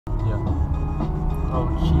Oh,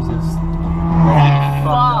 Jesus.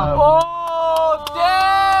 Oh,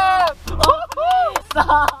 damn!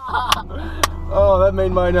 Oh, that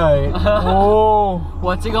made my night. Oh,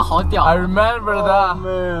 哇，这个好屌 I remember Oh, that.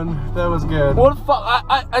 man. That was good. What the fuck?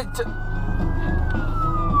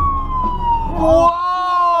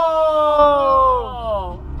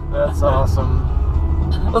 Whoa! That's awesome.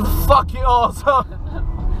 That's fucking awesome.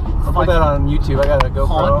 I'll put that on YouTube. I got a GoPro.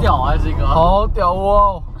 好屌啊，这个。好屌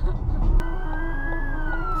哦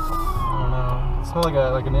I don't know. It smells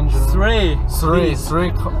like an engine. Three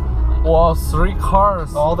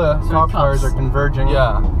cars. All the cop cars are converging.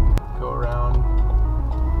 Yeah. Go around.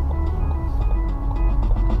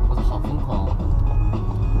 我操，好疯狂！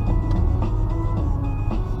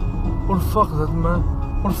 What the fuck is that, man?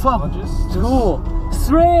 What the fuck? Just 2,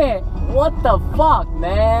 3. What the fuck,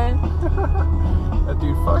 man? that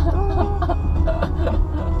dude fucked up.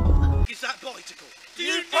 Is that bicycle? Do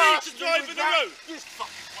you need to drive in the road? This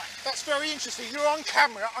fucking way. That's very interesting. You're on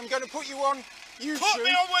camera. I'm going to put you on YouTube. Put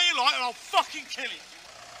me on where you like and I'll fucking kill you.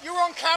 You're on camera.